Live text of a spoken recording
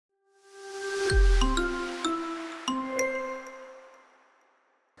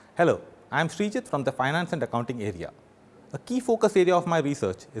Hello, I am Srijith from the finance and accounting area. A key focus area of my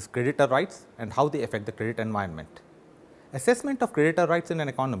research is creditor rights and how they affect the credit environment. Assessment of creditor rights in an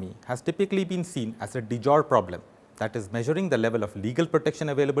economy has typically been seen as a de jure problem, that is measuring the level of legal protection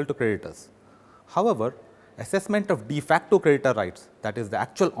available to creditors. However, assessment of de facto creditor rights, that is the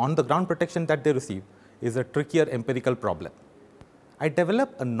actual on the ground protection that they receive, is a trickier empirical problem. I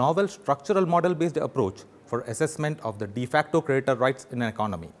developed a novel structural model based approach for assessment of the de facto creditor rights in an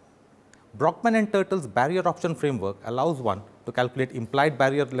economy. Brockman and Turtle's barrier option framework allows one to calculate implied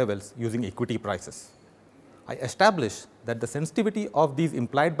barrier levels using equity prices. I established that the sensitivity of these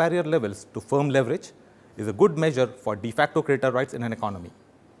implied barrier levels to firm leverage is a good measure for de facto creditor rights in an economy.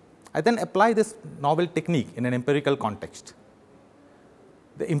 I then apply this novel technique in an empirical context.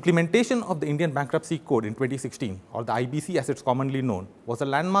 The implementation of the Indian Bankruptcy Code in 2016, or the IBC as it's commonly known, was a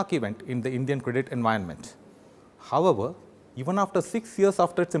landmark event in the Indian credit environment. However, even after 6 years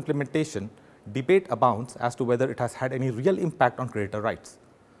after its implementation, debate abounds as to whether it has had any real impact on creditor rights.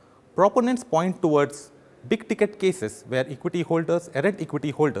 Proponents point towards big-ticket cases where equity holders, errant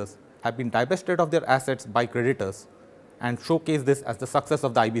equity holders, have been divested of their assets by creditors and showcase this as the success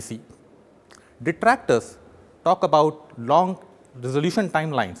of the IBC. Detractors talk about long resolution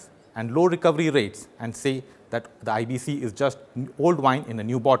timelines and low recovery rates and say that the IBC is just old wine in a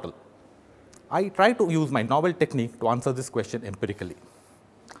new bottle. I try to use my novel technique to answer this question empirically.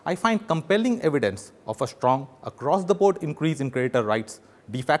 I find compelling evidence of a strong across-the-board increase in creditor rights,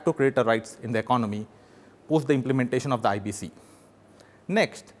 de facto creditor rights in the economy post the implementation of the IBC.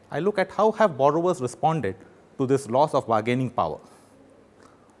 Next, I look at how have borrowers responded to this loss of bargaining power.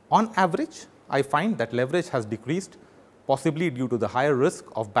 On average, I find that leverage has decreased, possibly due to the higher risk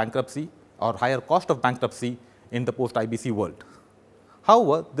of bankruptcy or higher cost of bankruptcy in the post-IBC world.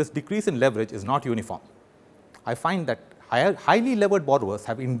 However, this decrease in leverage is not uniform. I find that highly levered borrowers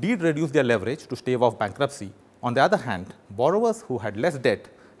have indeed reduced their leverage to stave off bankruptcy. On the other hand, borrowers who had less debt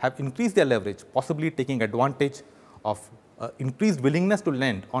have increased their leverage, possibly taking advantage of increased willingness to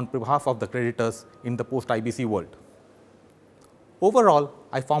lend on behalf of the creditors in the post-IBC world. Overall,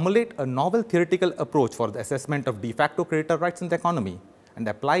 I formulate a novel theoretical approach for the assessment of de facto creditor rights in the economy and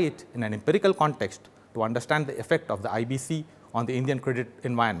apply it in an empirical context to understand the effect of the IBC on the Indian credit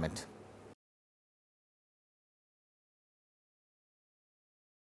environment.